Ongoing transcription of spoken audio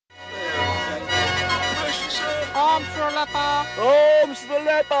Arms for a leper. Arms for the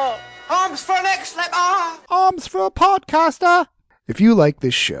leper. Arms for an ex-leper. Arms for a podcaster. If you like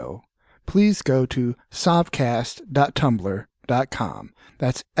this show, please go to sovcast.tumblr.com.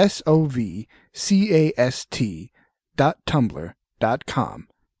 That's SOVCAST.tumblr.com.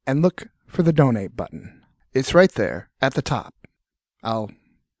 And look for the donate button. It's right there at the top. I'll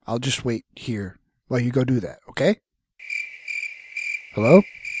just wait here while you go do that, okay? Hello?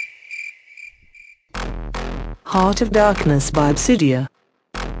 Heart of Darkness by Obsidia.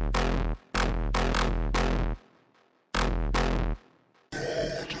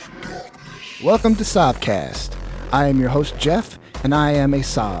 Welcome to Sovcast. I am your host, Jeff, and I am a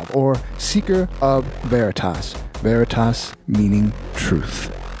Sov, or Seeker of Veritas. Veritas meaning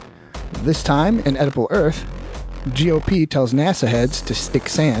truth. This time, in Edible Earth, GOP tells NASA heads to stick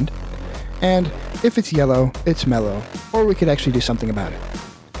sand, and if it's yellow, it's mellow, or we could actually do something about it.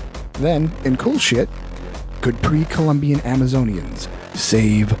 Then, in cool shit, could pre-Columbian Amazonians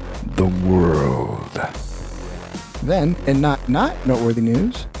save the world? Then, in not noteworthy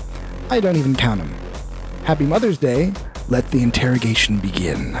news, I don't even count them. Happy Mother's Day, let the interrogation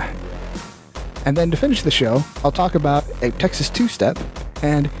begin. And then to finish the show, I'll talk about a Texas two-step,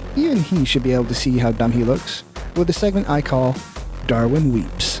 and even he should be able to see how dumb he looks, with a segment I call Darwin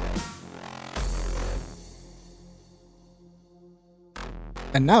Weeps.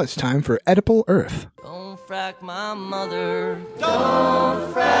 And now it's time for Edible Earth. Don't frack my mother.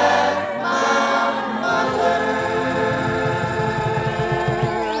 Don't frack my mother.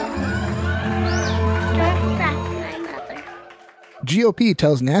 GOP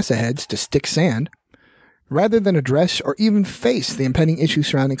tells NASA heads to stick sand. Rather than address or even face the impending issue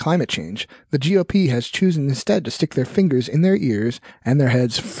surrounding climate change, the GOP has chosen instead to stick their fingers in their ears and their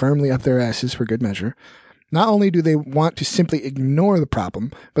heads firmly up their asses for good measure. Not only do they want to simply ignore the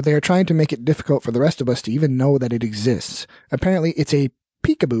problem, but they are trying to make it difficult for the rest of us to even know that it exists. Apparently, it's a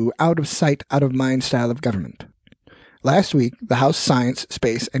peekaboo, out of sight, out of mind style of government. Last week, the House Science,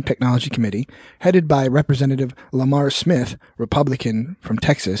 Space, and Technology Committee, headed by Representative Lamar Smith, Republican from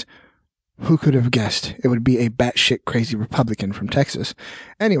Texas. Who could have guessed it would be a batshit crazy Republican from Texas?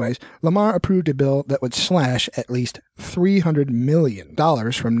 Anyways, Lamar approved a bill that would slash at least $300 million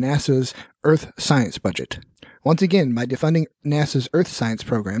from NASA's Earth Science budget. Once again, by defunding NASA's Earth Science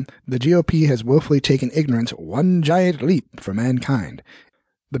program, the GOP has willfully taken ignorance one giant leap for mankind.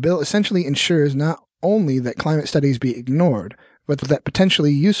 The bill essentially ensures not only that climate studies be ignored, but that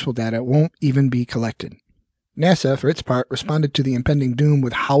potentially useful data won't even be collected. NASA, for its part, responded to the impending doom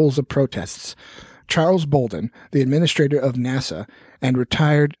with howls of protests. Charles Bolden, the administrator of NASA and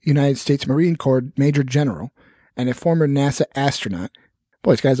retired United States Marine Corps Major General, and a former NASA astronaut.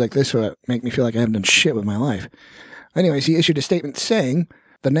 Boy, it's guys like this who make me feel like I haven't done shit with my life. Anyways, he issued a statement saying,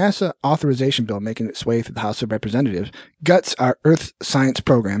 the NASA authorization bill making its way through the House of Representatives guts our Earth Science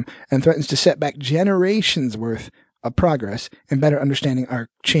program and threatens to set back generations' worth of progress in better understanding our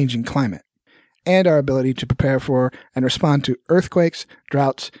changing climate and our ability to prepare for and respond to earthquakes,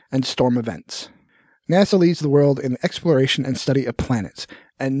 droughts, and storm events. NASA leads the world in the exploration and study of planets,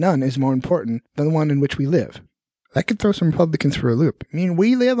 and none is more important than the one in which we live. That could throw some Republicans for a loop. I mean,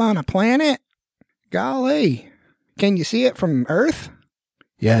 we live on a planet? Golly. Can you see it from Earth?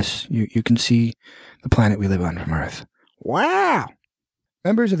 Yes, you can see the planet we live on from Earth. Wow!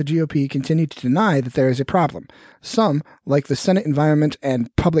 Members of the GOP continue to deny that there is a problem. Some, like the Senate Environment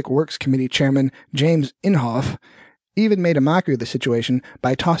and Public Works Committee Chairman James Inhofe, even made a mockery of the situation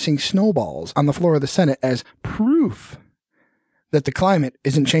by tossing snowballs on the floor of the Senate as proof that the climate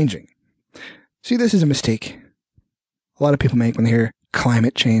isn't changing. See, this is a mistake a lot of people make when they hear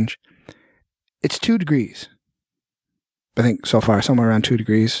climate change. It's 2 degrees. I think so far, somewhere around 2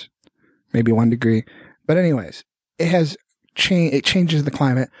 degrees, maybe 1 degree. But anyways, it changes the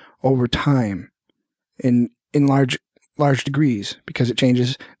climate over time in large degrees because it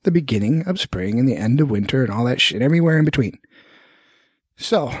changes the beginning of spring and the end of winter and all that shit everywhere in between.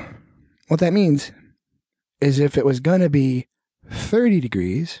 So, what that means is if it was going to be 30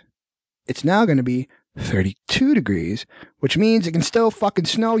 degrees, it's now going to be 32 degrees, which means it can still fucking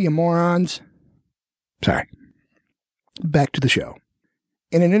snow, you morons. Sorry. Back to the show.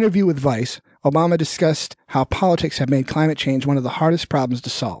 In an interview with Vice, Obama discussed how politics have made climate change one of the hardest problems to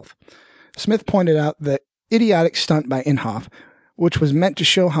solve. Smith pointed out the idiotic stunt by Inhofe, which was meant to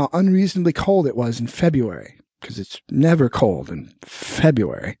show how unreasonably cold it was in February, because it's never cold in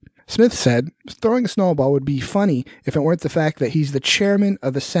February. Smith said, throwing a snowball would be funny if it weren't the fact that he's the chairman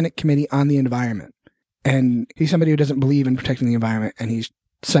of the Senate Committee on the Environment. And he's somebody who doesn't believe in protecting the environment, and he's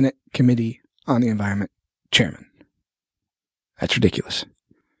Senate Committee on the Environment chairman. That's ridiculous.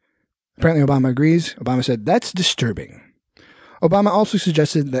 Apparently Obama agrees. Obama said, "That's disturbing." Obama also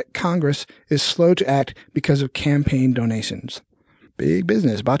suggested that Congress is slow to act because of campaign donations. Big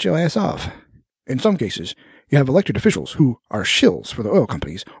business bought your ass off. In some cases, you have elected officials who are shills for the oil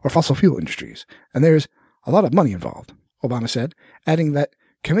companies or fossil fuel industries, and there's a lot of money involved, Obama said, adding that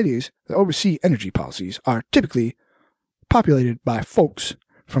committees that oversee energy policies are typically populated by folks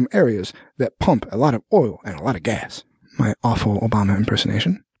from areas that pump a lot of oil and a lot of gas. My awful Obama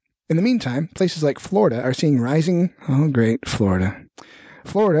impersonation. In the meantime, places like Florida are seeing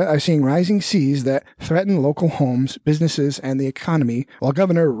Florida are seeing rising seas that threaten local homes, businesses, and the economy, while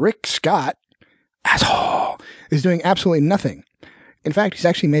Governor Rick Scott, asshole, is doing absolutely nothing. In fact, he's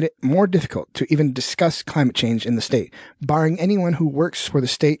actually made it more difficult to even discuss climate change in the state, barring anyone who works for the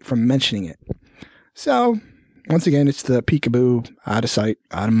state from mentioning it. So, once again, it's the peekaboo, out of sight,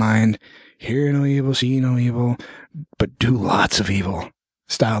 out of mind, hear no evil, see no evil, but do lots of evil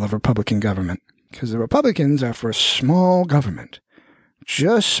style of Republican government. Because the Republicans are for small government,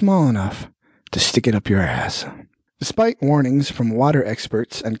 just small enough to stick it up your ass. Despite warnings from water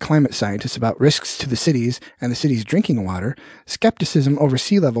experts and climate scientists about risks to the cities and the city's drinking water, skepticism over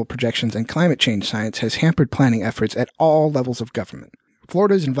sea level projections and climate change science has hampered planning efforts at all levels of government.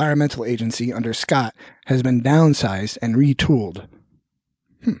 Florida's environmental agency under Scott has been downsized and retooled.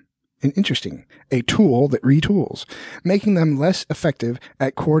 Interesting. A tool that retools, making them less effective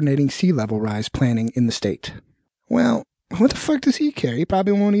at coordinating sea level rise planning in the state. Well, what the fuck does he care? He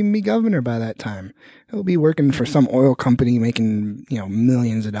probably won't even be governor by that time. He'll be working for some oil company making,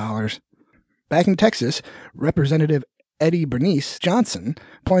 millions of dollars. Back in Texas, Representative Eddie Bernice Johnson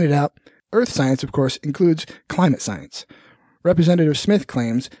pointed out earth science, of course, includes climate science. Representative Smith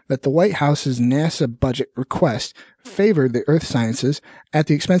claims that the White House's NASA budget request favored the earth sciences at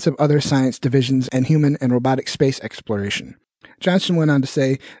the expense of other science divisions and human and robotic space exploration. Johnson went on to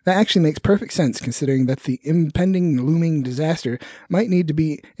say, that actually makes perfect sense considering that the impending looming disaster might need to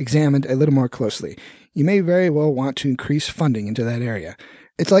be examined a little more closely. You may very well want to increase funding into that area.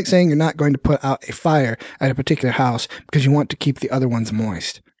 It's like saying you're not going to put out a fire at a particular house because you want to keep the other ones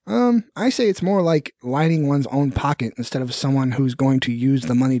moist. I say it's more like lining one's own pocket instead of someone who's going to use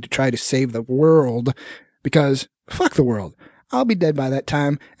the money to try to save the world, because fuck the world. I'll be dead by that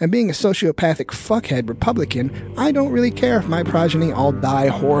time, and being a sociopathic fuckhead Republican, I don't really care if my progeny all die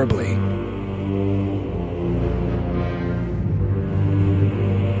horribly.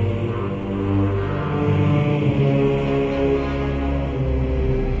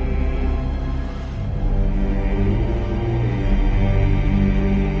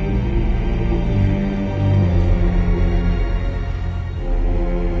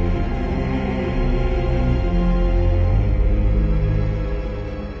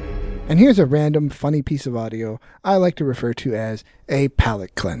 And here's a random funny piece of audio I like to refer to as a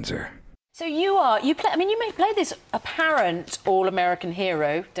palate cleanser. So you may play this apparent all-American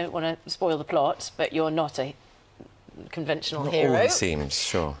hero. Don't want to spoil the plot, but you're not a conventional hero. All it seems,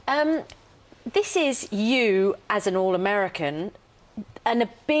 sure. This is you as an all-American, and a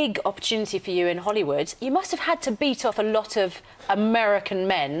big opportunity for you in Hollywood. You must have had to beat off a lot of American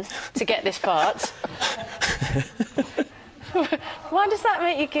men to get this part. Why does that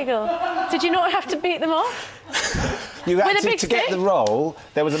make you giggle? Did you not have to beat them off? You had to get the role.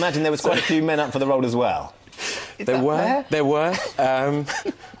 There was quite a few men up for the role as well. There were. And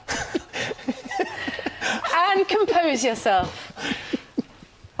compose yourself.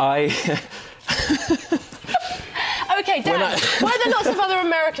 Okay, Dan, were there lots of other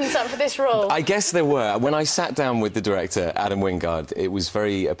Americans up for this role? I guess there were. When I sat down with the director, Adam Wingard, it was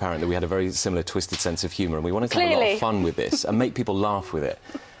very apparent that we had a very similar twisted sense of humour, and we wanted to have a lot of fun with this and make people laugh with it.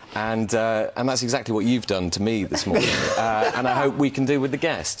 And that's exactly what you've done to me this morning, and I hope we can do with the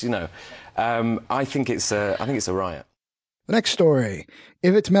guests. I think it's a riot. The next story: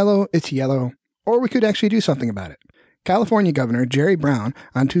 if it's mellow, it's yellow, or we could actually do something about it. California Governor Jerry Brown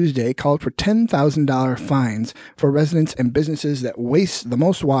on Tuesday called for $10,000 fines for residents and businesses that waste the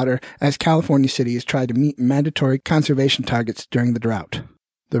most water as California cities try to meet mandatory conservation targets during the drought.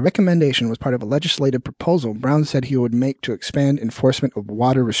 The recommendation was part of a legislative proposal Brown said he would make to expand enforcement of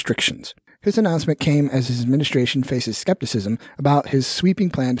water restrictions. His announcement came as his administration faces skepticism about his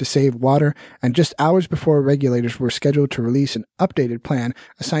sweeping plan to save water, and just hours before regulators were scheduled to release an updated plan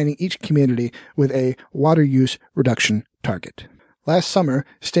assigning each community with a water use reduction target. Last summer,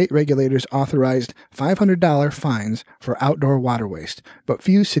 state regulators authorized $500 fines for outdoor water waste, but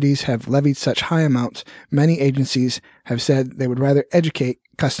few cities have levied such high amounts. Many agencies have said they would rather educate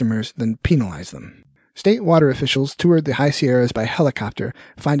customers than penalize them. State water officials toured the High Sierras by helicopter,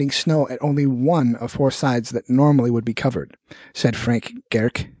 finding snow at only one of four sides that normally would be covered, said Frank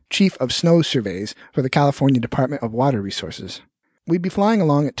Gerke, Chief of Snow Surveys for the California Department of Water Resources. We'd be flying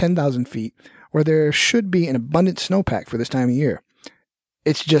along at 10,000 feet, where there should be an abundant snowpack for this time of year.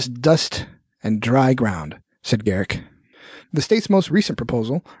 It's just dust and dry ground, said Garrick. The state's most recent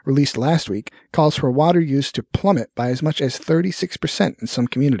proposal, released last week, calls for water use to plummet by as much as 36% in some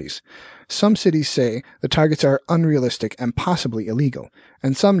communities. Some cities say the targets are unrealistic and possibly illegal,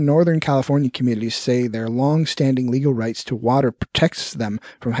 and some Northern California communities say their long-standing legal rights to water protects them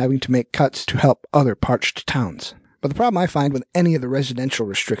from having to make cuts to help other parched towns. But the problem I find with any of the residential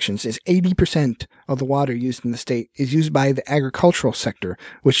restrictions is 80% of the water used in the state is used by the agricultural sector,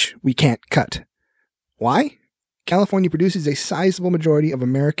 which we can't cut. Why? California produces a sizable majority of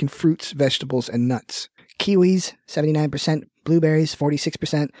American fruits, vegetables, and nuts. Kiwis, 79%, blueberries,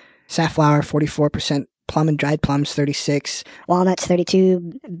 46%, safflower, 44%, plum and dried plums, 36%, walnuts,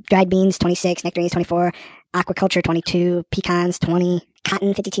 32%, dried beans, 26%, nectarines, 24%, aquaculture, 22%, pecans, 20%,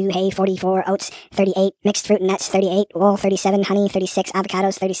 cotton, 52%, hay, 44%, oats, 38%, mixed fruit and nuts, 38%, wool, 37%, honey, 36%,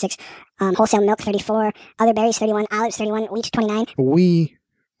 avocados, 36%, wholesale milk, 34%, other berries, 31%, olives, 31%, wheat, 29%. We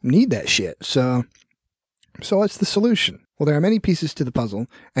need that shit, so what's the solution? Well, there are many pieces to the puzzle,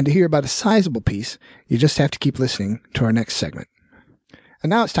 and to hear about a sizable piece, you just have to keep listening to our next segment. And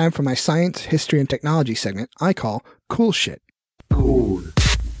now it's time for my science, history, and technology segment I call Cool Shit. Cool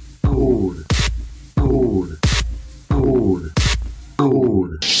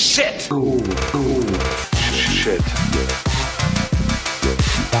shit. Shit.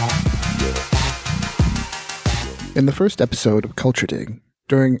 In the first episode of Culture Dig,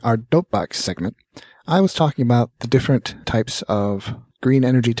 during our Dopebox segment, I was talking about the different types of green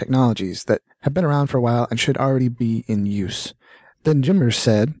energy technologies that have been around for a while and should already be in use. Then Jimmers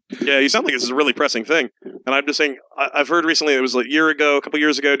said, "Yeah, you sound like this is a really pressing thing." And I'm just saying, I've heard recently, it was like a couple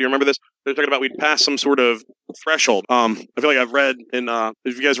years ago, do you remember this? They're talking about we'd pass some sort of threshold. I feel like I've read in, have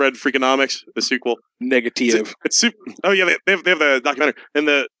you guys read Freakonomics, the sequel? Negative. Oh yeah, they have the documentary. In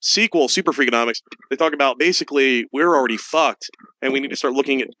the sequel, Super Freakonomics, they talk about basically we're already fucked and we need to start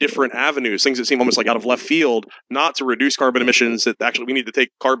looking at different avenues, things that seem almost like out of left field, not to reduce carbon emissions, that actually we need to take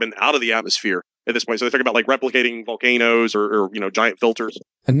carbon out of the atmosphere at this point. So they talk about like replicating volcanoes or giant filters.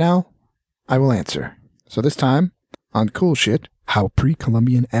 And now I will answer. So this time on Cool Shit, how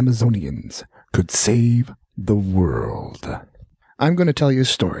pre-Columbian Amazonians could save the world. I'm going to tell you a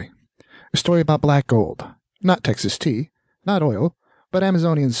story. A story about black gold. Not Texas tea, not oil, but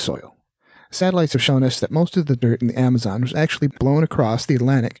Amazonian soil. Satellites have shown us that most of the dirt in the Amazon was actually blown across the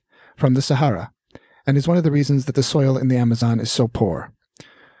Atlantic from the Sahara, and is one of the reasons that the soil in the Amazon is so poor.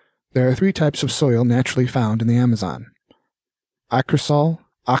 There are 3 types of soil naturally found in the Amazon: acrosol,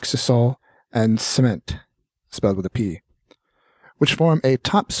 oxisol, and cement, spelled with a P, which form a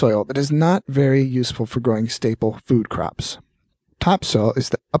topsoil that is not very useful for growing staple food crops. Topsoil is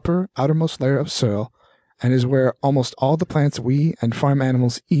the outermost layer of soil and is where almost all the plants we and farm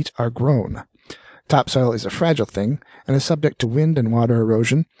animals eat are grown. Topsoil is a fragile thing and is subject to wind and water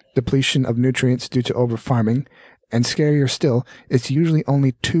erosion, depletion of nutrients due to over-farming, and scarier still, it's usually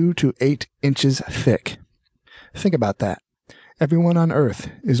only 2 to 8 inches thick. Think about that. Everyone on Earth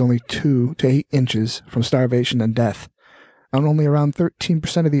is only 2 to 8 inches from starvation and death, and only around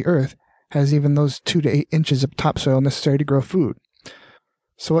 13% of the Earth has even those 2 to 8 inches of topsoil necessary to grow food.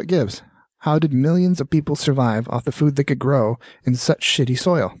 So what gives? How did millions of people survive off the food they could grow in such shitty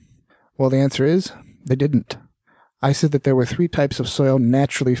soil? Well, the answer is, they didn't. I said that there were 3 types of soil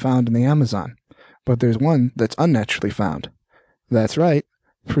naturally found in the Amazon, but there's one that's unnaturally found. That's right,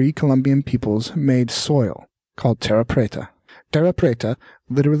 pre-Columbian peoples made soil, called terra preta. Terra preta,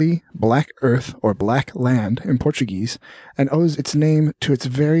 literally black earth or black land in Portuguese, and owes its name to its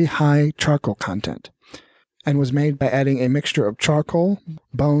very high charcoal content, and was made by adding a mixture of charcoal,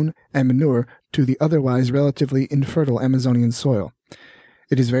 bone, and manure to the otherwise relatively infertile Amazonian soil.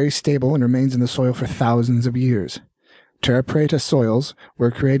 It is very stable and remains in the soil for thousands of years. Terra preta soils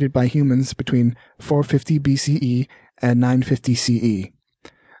were created by humans between 450 BCE and 950 CE.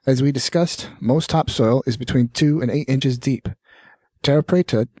 As we discussed, most topsoil is between 2 and 8 inches deep. Terra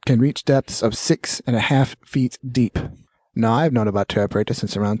preta can reach depths of 6.5 feet deep. Now, I've known about terra preta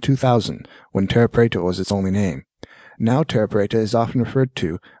since around 2000, when terra preta was its only name. Now, terra preta is often referred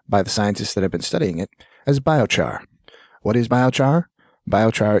to, by the scientists that have been studying it, as biochar. What is biochar?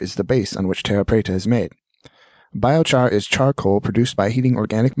 Biochar is the base on which terra preta is made. Biochar is charcoal produced by heating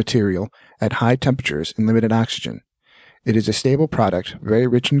organic material at high temperatures and limited oxygen. It is a stable product, very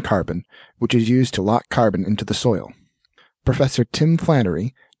rich in carbon, which is used to lock carbon into the soil. Professor Tim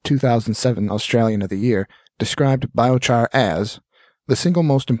Flannery, 2007 Australian of the Year, described biochar as the single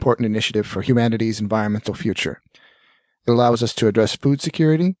most important initiative for humanity's environmental future. It allows us to address food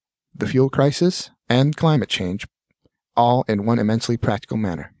security, the fuel crisis, and climate change, all in one immensely practical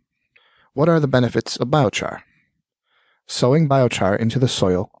manner. What are the benefits of biochar? Sowing biochar into the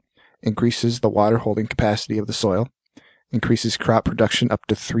soil increases the water holding capacity of the soil, increases crop production up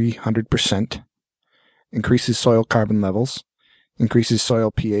to 300%, increases soil carbon levels, increases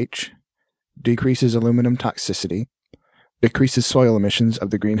soil pH, decreases aluminum toxicity, decreases soil emissions of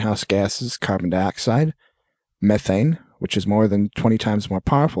the greenhouse gases carbon dioxide, methane, which is more than 20 times more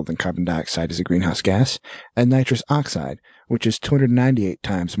powerful than carbon dioxide as a greenhouse gas, and nitrous oxide, which is 298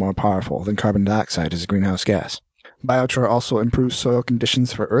 times more powerful than carbon dioxide as a greenhouse gas. Biochar also improves soil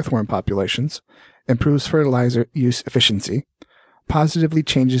conditions for earthworm populations, improves fertilizer use efficiency, positively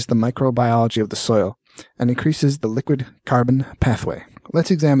changes the microbiology of the soil, and increases the liquid carbon pathway.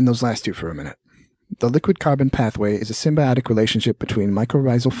 Let's examine those last two for a minute. The liquid carbon pathway is a symbiotic relationship between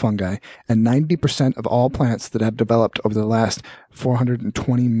mycorrhizal fungi and 90% of all plants that have developed over the last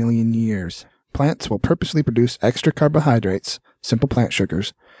 420 million years. Plants will purposely produce extra carbohydrates, simple plant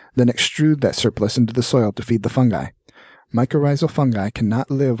sugars, then extrude that surplus into the soil to feed the fungi. Mycorrhizal fungi cannot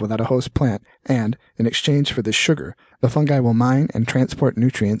live without a host plant, and, in exchange for this sugar, the fungi will mine and transport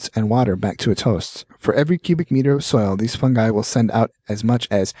nutrients and water back to its hosts. For every cubic meter of soil, these fungi will send out as much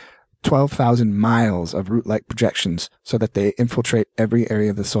as 12,000 miles of root-like projections so that they infiltrate every area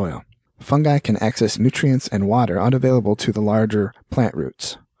of the soil. Fungi can access nutrients and water unavailable to the larger plant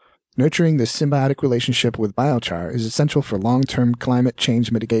roots. Nurturing this symbiotic relationship with biochar is essential for long-term climate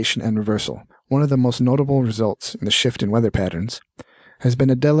change mitigation and reversal. One of the most notable results in the shift in weather patterns has been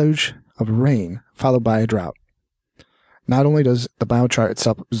a deluge of rain followed by a drought. Not only does the biochar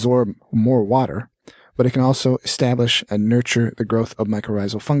itself absorb more water, but it can also establish and nurture the growth of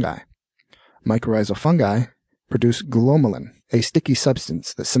mycorrhizal fungi. Mycorrhizal fungi produce glomalin, a sticky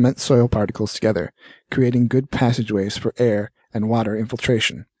substance that cements soil particles together, creating good passageways for air and water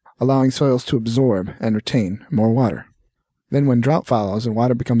infiltration, allowing soils to absorb and retain more water. Then when drought follows and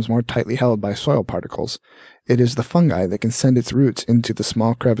water becomes more tightly held by soil particles, it is the fungi that can send its roots into the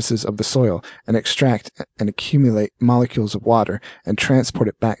small crevices of the soil and extract and accumulate molecules of water and transport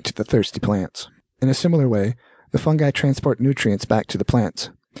it back to the thirsty plants. In a similar way, the fungi transport nutrients back to the plants.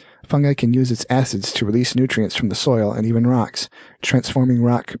 Fungi can use its acids to release nutrients from the soil and even rocks, transforming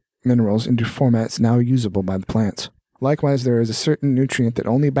rock minerals into formats now usable by the plants. Likewise, there is a certain nutrient that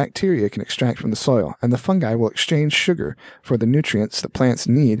only bacteria can extract from the soil, and the fungi will exchange sugar for the nutrients that plants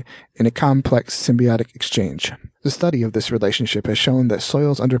need in a complex symbiotic exchange. The study of this relationship has shown that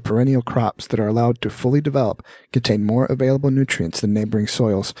soils under perennial crops that are allowed to fully develop contain more available nutrients than neighboring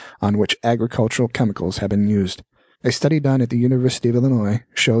soils on which agricultural chemicals have been used. A study done at the University of Illinois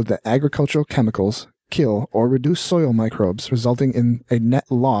showed that agricultural chemicals kill or reduce soil microbes, resulting in a net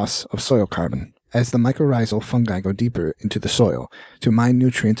loss of soil carbon. As the mycorrhizal fungi go deeper into the soil to mine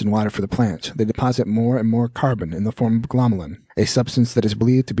nutrients and water for the plant, they deposit more and more carbon in the form of glomalin, a substance that is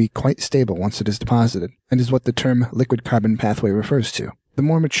believed to be quite stable once it is deposited, and is what the term liquid carbon pathway refers to. The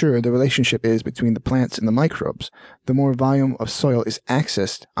more mature the relationship is between the plants and the microbes, the more volume of soil is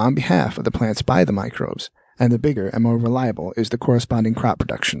accessed on behalf of the plants by the microbes, and the bigger and more reliable is the corresponding crop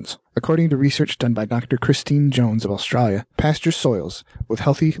productions. According to research done by Dr. Christine Jones of Australia, pasture soils with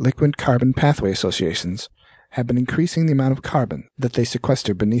healthy liquid carbon pathway associations have been increasing the amount of carbon that they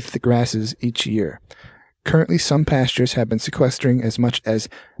sequester beneath the grasses each year. Currently, some pastures have been sequestering as much as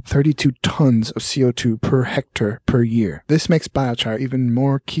 32 tons of CO2 per hectare per year. This makes biochar even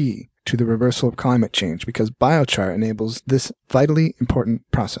more key to the reversal of climate change because biochar enables this vitally important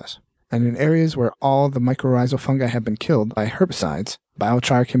process. And in areas where all the mycorrhizal fungi have been killed by herbicides,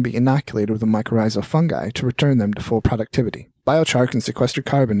 biochar can be inoculated with the mycorrhizal fungi to return them to full productivity. Biochar can sequester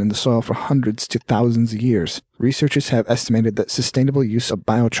carbon in the soil for hundreds to thousands of years. Researchers have estimated that sustainable use of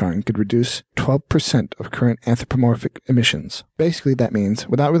biochar could reduce 12% of current anthropomorphic emissions. Basically, that means,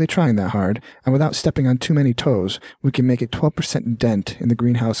 without really trying that hard, and without stepping on too many toes, we can make a 12% dent in the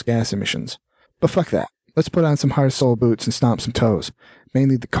greenhouse gas emissions. But fuck that. Let's put on some hard-sole boots and stomp some toes,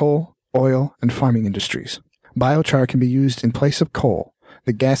 mainly the coal, oil, and farming industries. Biochar can be used in place of coal.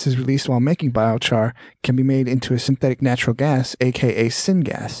 The gases released while making biochar can be made into a synthetic natural gas, aka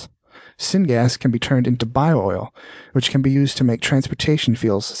syngas. Syngas can be turned into biooil, which can be used to make transportation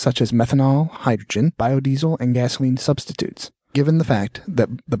fuels such as methanol, hydrogen, biodiesel, and gasoline substitutes. Given the fact that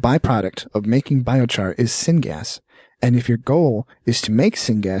the byproduct of making biochar is syngas, and if your goal is to make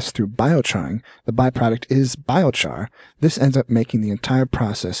syngas through biocharing, the byproduct is biochar, this ends up making the entire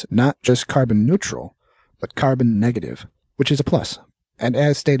process not just carbon neutral, but carbon negative, which is a plus. And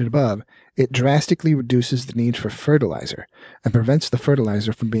as stated above, it drastically reduces the need for fertilizer and prevents the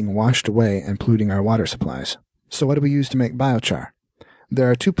fertilizer from being washed away and polluting our water supplies. So what do we use to make biochar? There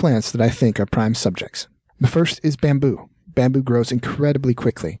are two plants that I think are prime subjects. The first is bamboo. Bamboo grows incredibly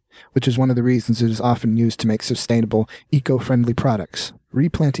quickly, which is one of the reasons it is often used to make sustainable, eco-friendly products.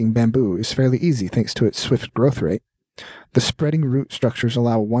 Replanting bamboo is fairly easy thanks to its swift growth rate. The spreading root structures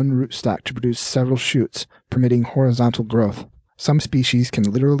allow one rootstock to produce several shoots, permitting horizontal growth. Some species can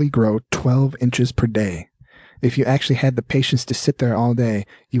literally grow 12 inches per day. If you actually had the patience to sit there all day,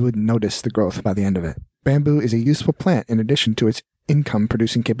 you would notice the growth by the end of it. Bamboo is a useful plant in addition to its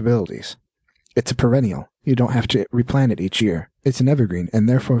income-producing capabilities. It's a perennial. You don't have to replant it each year. It's an evergreen and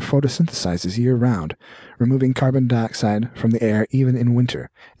therefore photosynthesizes year-round, removing carbon dioxide from the air even in winter,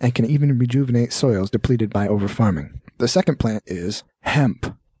 and can even rejuvenate soils depleted by overfarming. The second plant is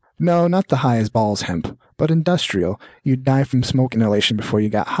hemp. No, not the high as balls hemp, but industrial. You'd die from smoke inhalation before you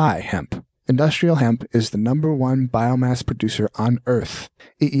got high hemp. Industrial hemp is the #1 biomass producer on Earth.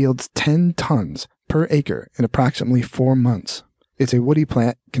 It yields 10 tons per acre in approximately 4 months. It's a woody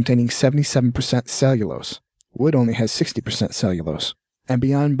plant containing 77% cellulose. Wood only has 60% cellulose. And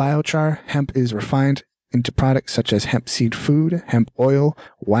beyond biochar, hemp is refined into products such as hemp seed food, hemp oil,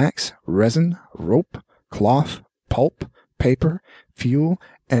 wax, resin, rope, cloth, pulp, paper, fuel,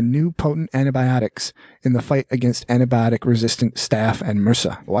 and new potent antibiotics in the fight against antibiotic-resistant staph and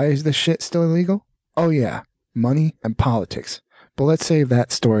MRSA. Why is this shit still illegal? Oh yeah, money and politics. But let's save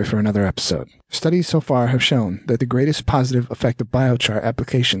that story for another episode. Studies so far have shown that the greatest positive effect of biochar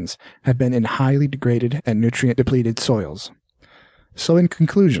applications have been in highly degraded and nutrient-depleted soils. So in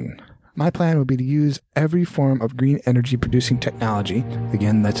conclusion, my plan would be to use every form of green energy-producing technology,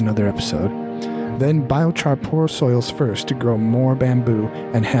 again, that's another episode, then biochar poor soils first to grow more bamboo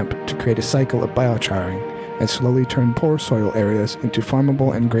and hemp to create a cycle of biocharing, and slowly turn poor soil areas into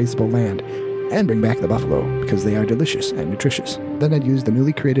farmable and grazable land, and bring back the buffalo, because they are delicious and nutritious. Then I'd use the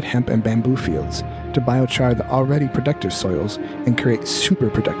newly created hemp and bamboo fields to biochar the already productive soils and create super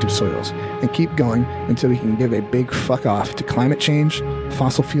productive soils, and keep going until we can give a big fuck off to climate change,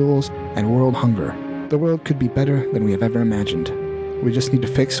 fossil fuels, and world hunger. The world could be better than we have ever imagined. We just need to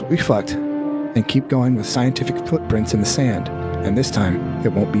fix what we fucked, and keep going with scientific footprints in the sand, and this time,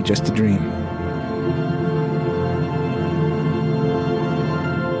 it won't be just a dream.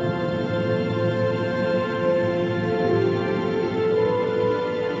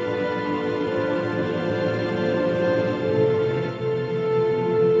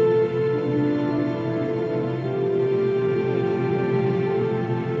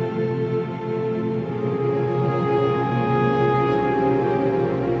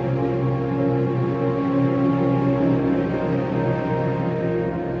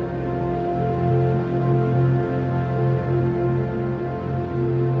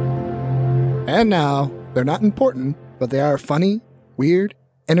 And now, they're not important, but they are funny, weird,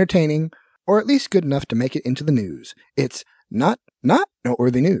 entertaining, or at least good enough to make it into the news. It's not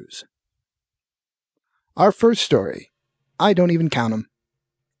noteworthy news. Our first story. I don't even count them.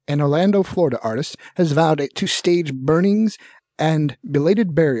 An Orlando, Florida artist has vowed to stage burnings and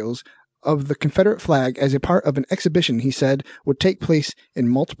belated burials of the Confederate flag as a part of an exhibition he said would take place in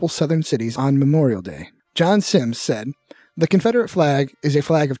multiple southern cities on Memorial Day. John Sims said, "The Confederate flag is a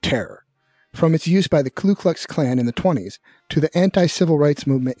flag of terror. From its use by the Ku Klux Klan in the 20s to the anti-civil rights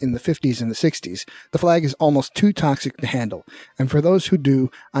movement in the 50s and the 60s, the flag is almost too toxic to handle, and for those who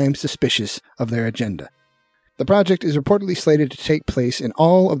do, I am suspicious of their agenda." The project is reportedly slated to take place in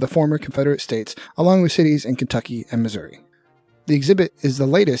all of the former Confederate states, along with cities in Kentucky and Missouri. The exhibit is the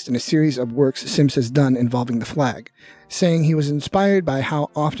latest in a series of works Sims has done involving the flag, saying he was inspired by how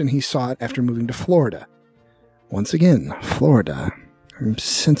often he saw it after moving to Florida. Once again, Florida. I'm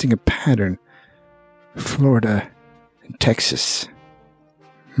sensing a pattern. Florida and Texas.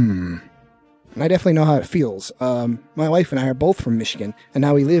 I definitely know how it feels. My wife and I are both from Michigan, and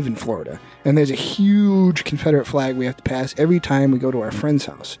now we live in Florida. And there's a huge Confederate flag we have to pass every time we go to our friend's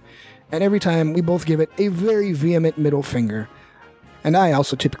house. And every time we both give it a very vehement middle finger. And I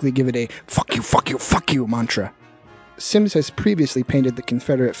also typically give it a fuck you, fuck you, fuck you mantra. Sims has previously painted the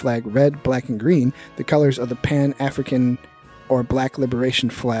Confederate flag red, black, and green, the colors of the Pan-African or Black Liberation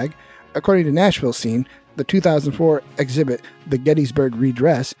flag. According to Nashville Scene, the 2004 exhibit, The Gettysburg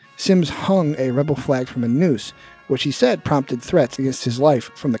Redress, Sims hung a rebel flag from a noose, which he said prompted threats against his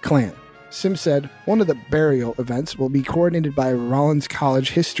life from the Klan. Sims said one of the burial events will be coordinated by Rollins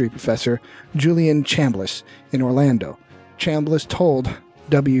College history professor Julian Chambliss in Orlando. Chambliss told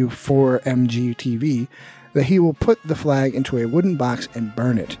W4MG-TV that he will put the flag into a wooden box and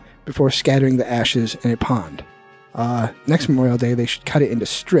burn it before scattering the ashes in a pond. Next Memorial Day, they should cut it into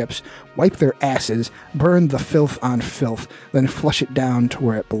strips, wipe their asses, burn the filth on filth, then flush it down to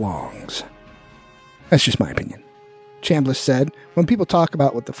where it belongs. That's just my opinion. Chambliss said, when people talk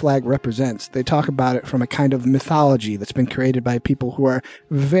about what the flag represents, they talk about it from a kind of mythology that's been created by people who are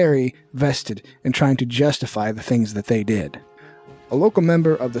very vested in trying to justify the things that they did. A local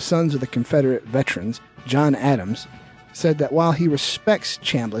member of the Sons of the Confederate Veterans, John Adams, said that while he respects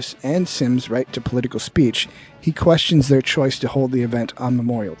Chambliss and Sims' right to political speech, he questions their choice to hold the event on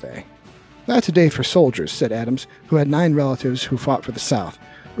Memorial Day. That's a day for soldiers, said Adams, who had 9 relatives who fought for the South.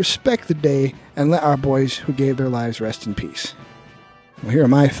 Respect the day and let our boys who gave their lives rest in peace. Well, here are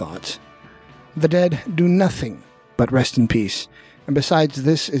my thoughts. The dead do nothing but rest in peace. And besides,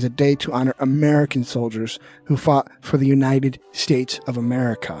 this is a day to honor American soldiers who fought for the United States of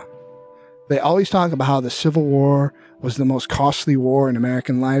America. They always talk about how the Civil War was the most costly war in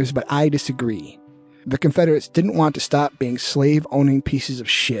American lives, but I disagree. The Confederates didn't want to stop being slave-owning pieces of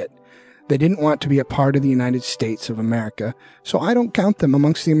shit. They didn't want to be a part of the United States of America, so I don't count them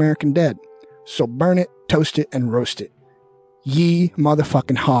amongst the American dead. So burn it, toast it, and roast it. Ye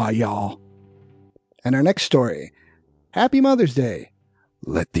motherfucking haw, y'all. And our next story. Happy Mother's Day.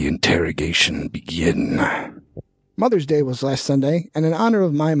 Let the interrogation begin. Mother's Day was last Sunday, and in honor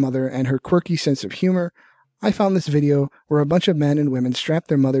of my mother and her quirky sense of humor, I found this video where a bunch of men and women strapped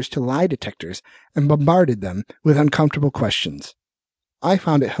their mothers to lie detectors and bombarded them with uncomfortable questions. I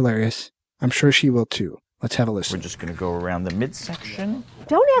found it hilarious. I'm sure she will too. Let's have a listen. We're just going to go around the midsection.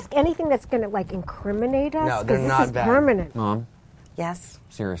 Don't ask anything that's going to, like, incriminate us. No, they're this not is bad. permanent. Mom, Yes?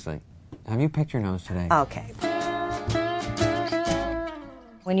 seriously, have you picked your nose today? Okay.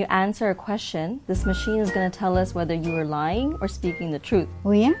 When you answer a question, this machine is going to tell us whether you are lying or speaking the truth.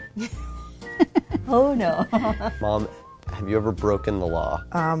 Oh, yeah? Oh, no. Mom, have you ever broken the law?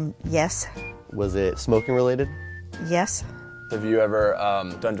 Yes. Was it smoking related? Yes. Have you ever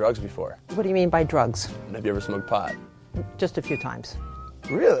done drugs before? What do you mean by drugs? Have you ever smoked pot? Just a few times.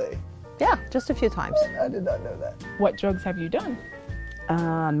 Really? Yeah, just a few times. I did not know that. What drugs have you done?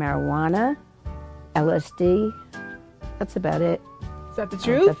 Marijuana, LSD. That's about it. Is that the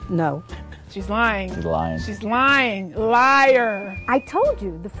truth? No. She's lying. She's lying. She's lying. Liar. I told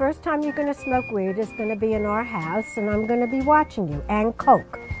you, the first time you're going to smoke weed is going to be in our house, and I'm going to be watching you. And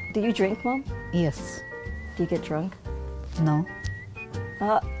Coke. Do you drink, Mom? Yes. Do you get drunk? No.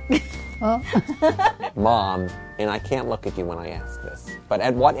 Mom, and I can't look at you when I ask this, but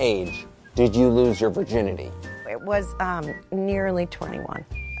at what age did you lose your virginity? It was nearly 21.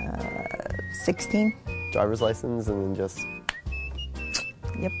 16. Driver's license and then just...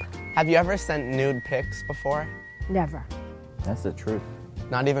 Yep. Have you ever sent nude pics before? Never. That's the truth.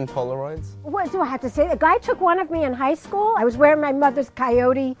 Not even Polaroids? What do I have to say? A guy took one of me in high school. I was wearing my mother's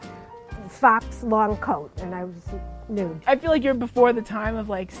Coyote Fox long coat, and I was nude. I feel like you're before the time of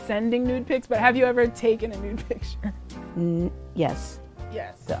like sending nude pics, but have you ever taken a nude picture? Yes.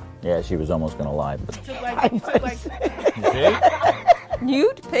 Yes. Yeah, she was almost going to lie. But...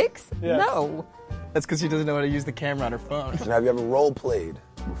 Nude pics? Yes. No. That's because she doesn't know how to use the camera on her phone. Have you ever role played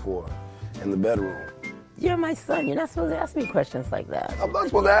before in the bedroom? You're my son. You're not supposed to ask me questions like that. I'm not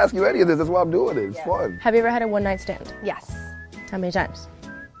supposed to ask you any of this. That's why I'm doing it. It's fun. Have you ever had a one-night stand? Yes. How many times?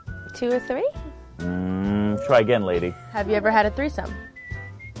 2 or 3? Try again, lady. Have you ever had a threesome?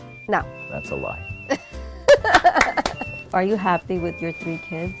 No. That's a lie. Are you happy with your 3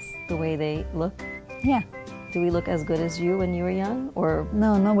 kids, the way they look? Yeah. Do we look as good as you when you were young, or?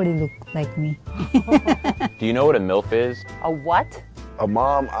 No, nobody looked like me. Do you know what a MILF is? A what? A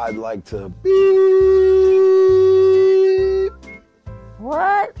mom I'd like to beep.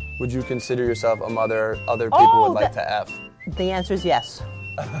 What? Would you consider yourself a mother other people would like to F? The answer is yes.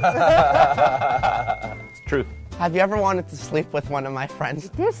 It's truth. Have you ever wanted to sleep with one of my friends?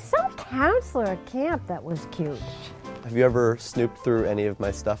 There's some counselor at camp that was cute. Have you ever snooped through any of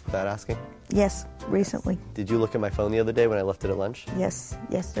my stuff without asking? Yes, recently. Did you look at my phone the other day when I left it at lunch? Yes,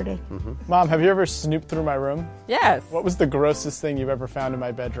 yesterday. Mom, have you ever snooped through my room? Yes. What was the grossest thing you've ever found in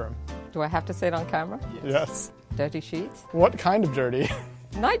my bedroom? Do I have to say it on camera? Yes. Dirty sheets? What kind of dirty?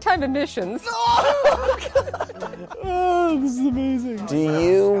 Nighttime emissions. Oh, this is amazing. Do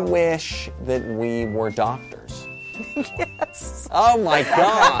you wish that we were doctors? Yes. Oh my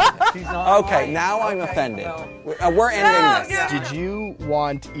God. Okay, now I'm offended. We're ending this. Did you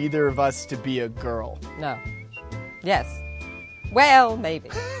want either of us to be a girl? No. Yes. Well, maybe.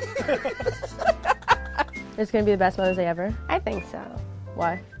 It's going to be the best Mother's Day ever? I think so.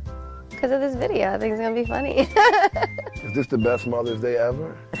 Why? Because of this video. I think it's going to be funny. Is this the best Mother's Day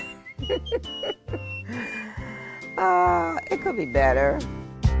ever? It could be better.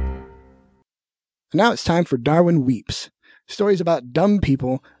 And now it's time for Darwin Weeps. Stories about dumb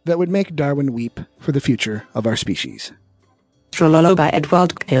people that would make Darwin weep for the future of our species. Trololo by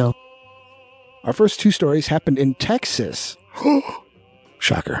Edward Hill. Our first two stories happened in Texas.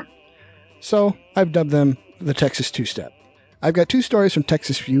 Shocker. So, I've dubbed them the Texas Two-Step. I've got two stories from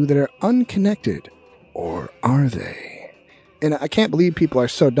Texas for you that are unconnected. Or are they? And I can't believe people are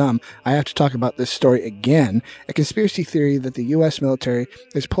so dumb, I have to talk about this story again. A conspiracy theory that the U.S. military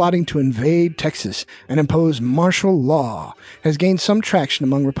is plotting to invade Texas and impose martial law has gained some traction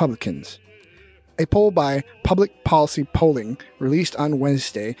among Republicans. A poll by Public Policy Polling, released on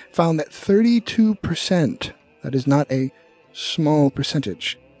Wednesday, found that 32%, that is not a small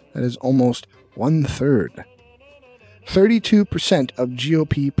percentage, that is almost 1/3, 32% of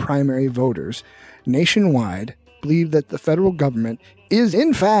GOP primary voters nationwide believe that the federal government is,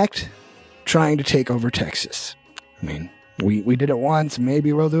 in fact, trying to take over Texas. I mean, we did it once,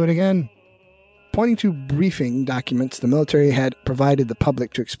 maybe we'll do it again. Pointing to briefing documents the military had provided the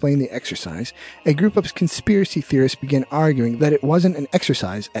public to explain the exercise, a group of conspiracy theorists began arguing that it wasn't an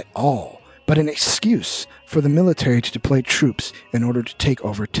exercise at all, but an excuse for the military to deploy troops in order to take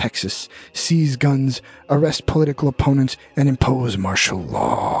over Texas, seize guns, arrest political opponents, and impose martial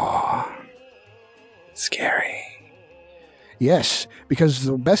law. Scary. Yes, because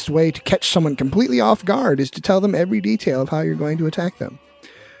the best way to catch someone completely off guard is to tell them every detail of how you're going to attack them.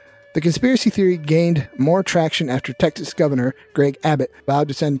 The conspiracy theory gained more traction after Texas Governor Greg Abbott vowed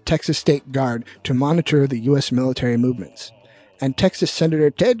to send Texas State Guard to monitor the U.S. military movements. And Texas Senator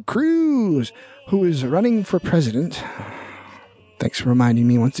Ted Cruz, who is running for president, thanks for reminding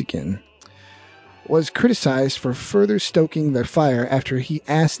me once again, was criticized for further stoking their fire after he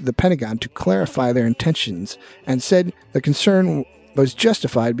asked the Pentagon to clarify their intentions and said the concern was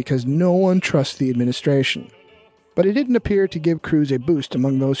justified because no one trusts the administration. But it didn't appear to give Cruz a boost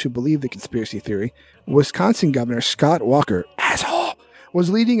among those who believe the conspiracy theory. Wisconsin Governor Scott Walker, asshole, was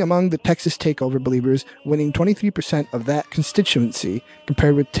leading among the Texas takeover believers, winning 23% of that constituency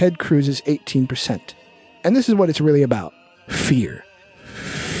compared with Ted Cruz's 18%. And this is what it's really about. Fear.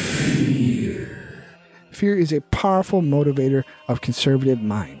 Fear is a powerful motivator of conservative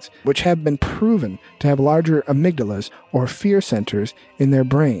minds, which have been proven to have larger amygdalas or fear centers in their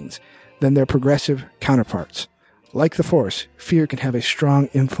brains than their progressive counterparts. Like the Force, fear can have a strong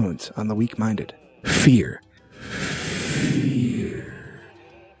influence on the weak-minded. Fear.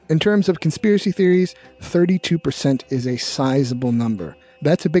 In terms of conspiracy theories, 32% is a sizable number.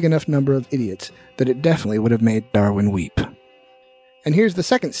 That's a big enough number of idiots that it definitely would have made Darwin weep. And here's the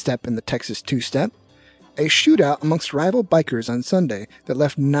second step in the Texas Two-Step. A shootout amongst rival bikers on Sunday that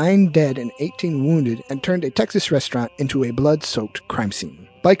left 9 dead and 18 wounded and turned a Texas restaurant into a blood-soaked crime scene.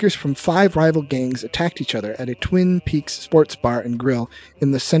 Bikers from 5 rival gangs attacked each other at a Twin Peaks sports bar and grill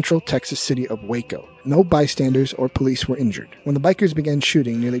in the central Texas city of Waco. No bystanders or police were injured. When the bikers began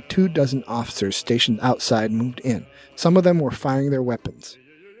shooting, nearly 24 officers stationed outside moved in. Some of them were firing their weapons.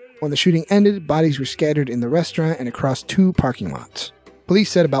 When the shooting ended, bodies were scattered in the restaurant and across 2 parking lots.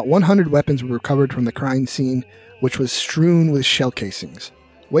 Police said about 100 weapons were recovered from the crime scene, which was strewn with shell casings.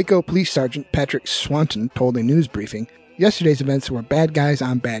 Waco Police Sergeant Patrick Swanton told a news briefing, "Yesterday's events were bad guys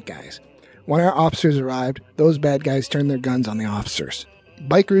on bad guys. When our officers arrived, those bad guys turned their guns on the officers.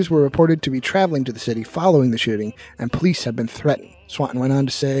 Bikers were reported to be traveling to the city following the shooting, and police have been threatened." Swanton went on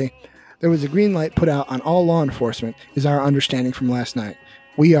to say, "There was a green light put out on all law enforcement, is our understanding from last night.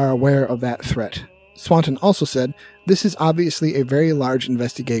 We are aware of that threat." Swanton also said, "This is obviously a very large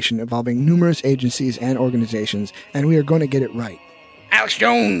investigation involving numerous agencies and organizations, and we are going to get it right." Alex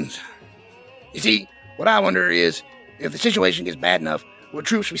Jones! You see, what I wonder is, if the situation gets bad enough, will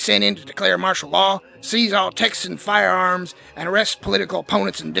troops be sent in to declare martial law, seize all Texan firearms, and arrest political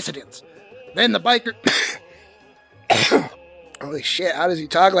opponents and dissidents? Then the biker... Holy shit, how does he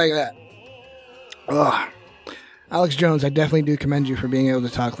talk like that? Ugh. Alex Jones, I definitely do commend you for being able to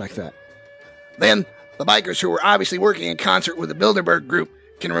talk like that. Then the bikers who were obviously working in concert with the Bilderberg group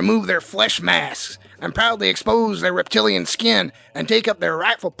can remove their flesh masks and proudly expose their reptilian skin and take up their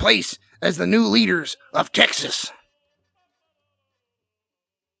rightful place as the new leaders of Texas.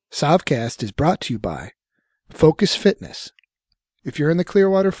 Sovcast is brought to you by Focus Fitness. If you're in the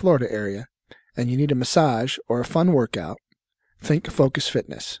Clearwater, Florida area and you need a massage or a fun workout, think Focus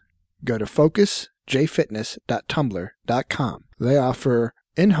Fitness. Go to focusjfitness.tumblr.com. They offer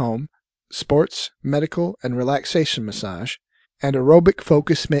in-home sports, medical, and relaxation massage, and aerobic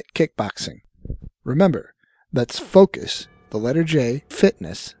focus kickboxing. Remember, that's focus, the letter J,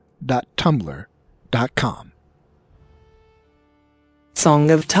 fitness.tumblr.com.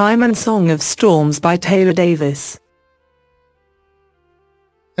 Song of Time and Song of Storms by Taylor Davis.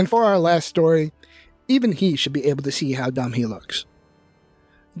 And for our last story, even he should be able to see how dumb he looks.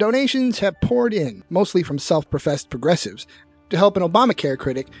 Donations have poured in, mostly from self-professed progressives, to help an Obamacare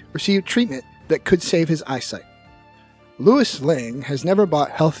critic receive treatment that could save his eyesight. Louis Lang has never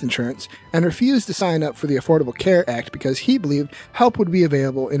bought health insurance and refused to sign up for the Affordable Care Act because he believed help would be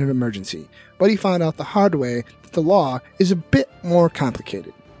available in an emergency, but he found out the hard way that the law is a bit more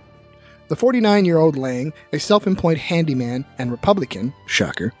complicated. The 49-year-old Lang, a self-employed handyman and Republican,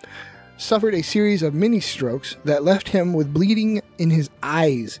 shocker, suffered a series of mini-strokes that left him with bleeding in his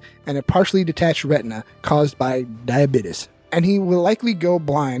eyes and a partially detached retina caused by diabetes, and he will likely go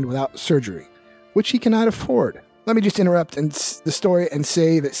blind without surgery, which he cannot afford. Let me just interrupt the story and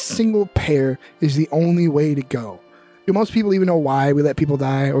say that single payer is the only way to go. Do most people even know why we let people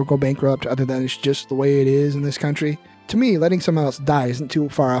die or go bankrupt other than it's just the way it is in this country? To me, letting someone else die isn't too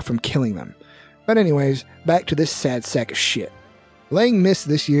far off from killing them. But anyways, back to this sad sack of shit. Lang missed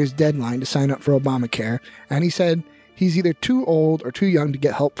this year's deadline to sign up for Obamacare, and he said he's either too old or too young to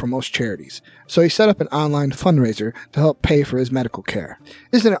get help from most charities, so he set up an online fundraiser to help pay for his medical care.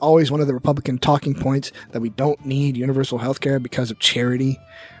 Isn't it always one of the Republican talking points that we don't need universal health care because of charity?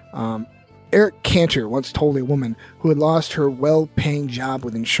 Eric Cantor once told a woman who had lost her well-paying job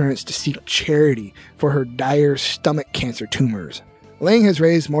with insurance to seek charity for her dire stomach cancer tumors. Lang has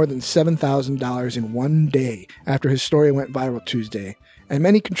raised more than $7,000 in one day after his story went viral Tuesday, and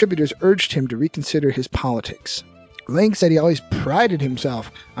many contributors urged him to reconsider his politics. Lang said he always prided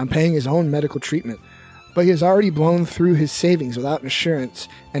himself on paying his own medical treatment, but he has already blown through his savings without insurance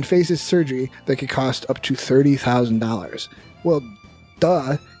and faces surgery that could cost up to $30,000. Well,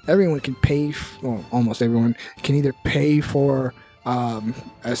 duh. Everyone can pay, well, almost everyone can either pay for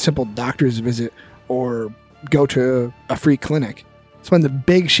a simple doctor's visit or go to a free clinic. It's when the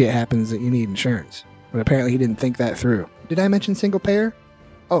big shit happens that you need insurance. But apparently he didn't think that through. Did I mention single payer?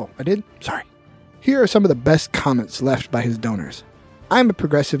 Oh, I did? Sorry. Here are some of the best comments left by his donors. I'm a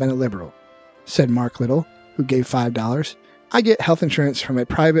progressive and a liberal, said Mark Little, who gave $5. I get health insurance from a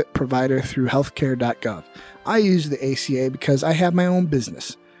private provider through healthcare.gov. I use the ACA because I have my own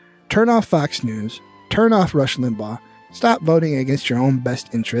business. Turn off Fox News. Turn off Rush Limbaugh. Stop voting against your own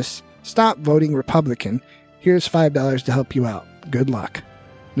best interests. Stop voting Republican. Here's $5 to help you out. Good luck.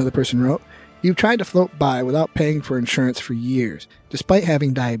 Another person wrote, you've tried to float by without paying for insurance for years, despite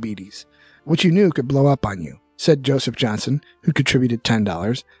having diabetes, which you knew could blow up on you, said Joseph Johnson, who contributed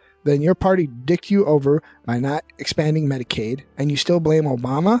 $10. Then your party dicked you over by not expanding Medicaid, and you still blame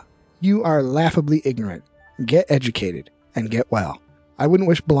Obama? You are laughably ignorant. Get educated and get well. I wouldn't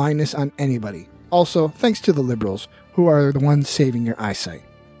wish blindness on anybody. Also, thanks to the liberals, who are the ones saving your eyesight.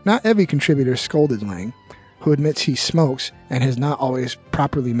 Not every contributor scolded Lang, who admits he smokes and has not always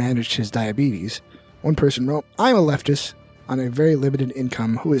properly managed his diabetes. One person wrote, I'm a leftist on a very limited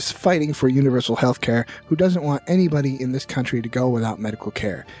income who is fighting for universal health care, who doesn't want anybody in this country to go without medical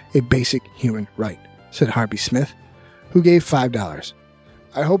care, a basic human right, said Harvey Smith, who gave $5.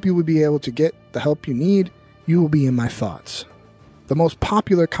 I hope you will be able to get the help you need. You will be in my thoughts. The most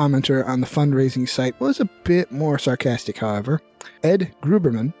popular commenter on the fundraising site was a bit more sarcastic, however. Ed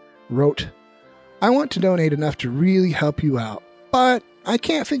Gruberman wrote, I want to donate enough to really help you out, but I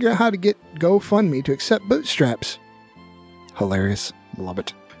can't figure out how to get GoFundMe to accept bootstraps. Hilarious. Love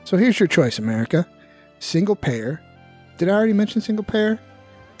it. So here's your choice, America. Single payer. Did I already mention single payer?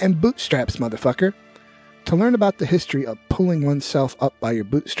 And bootstraps, motherfucker. To learn about the history of pulling oneself up by your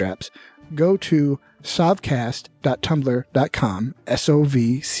bootstraps, go to sovcast.tumblr.com,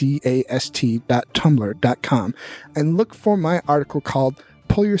 sovcast.tumblr.com, and look for my article called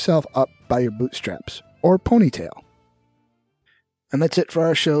Pull Yourself Up by Your Bootstraps, or Ponytail. And that's it for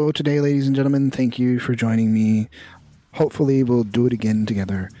our show today, ladies and gentlemen. Thank you for joining me. Hopefully we'll do it again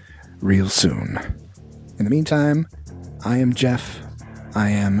together real soon. In the meantime, I am Jeff. I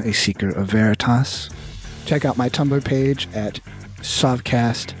am a seeker of Veritas. Check out my Tumblr page at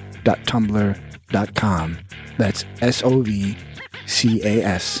sovcast.tumblr.com. That's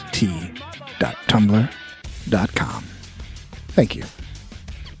sovcast.tumblr.com. Thank you.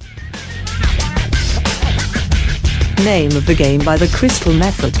 Name of the game by the Crystal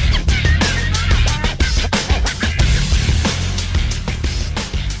Method.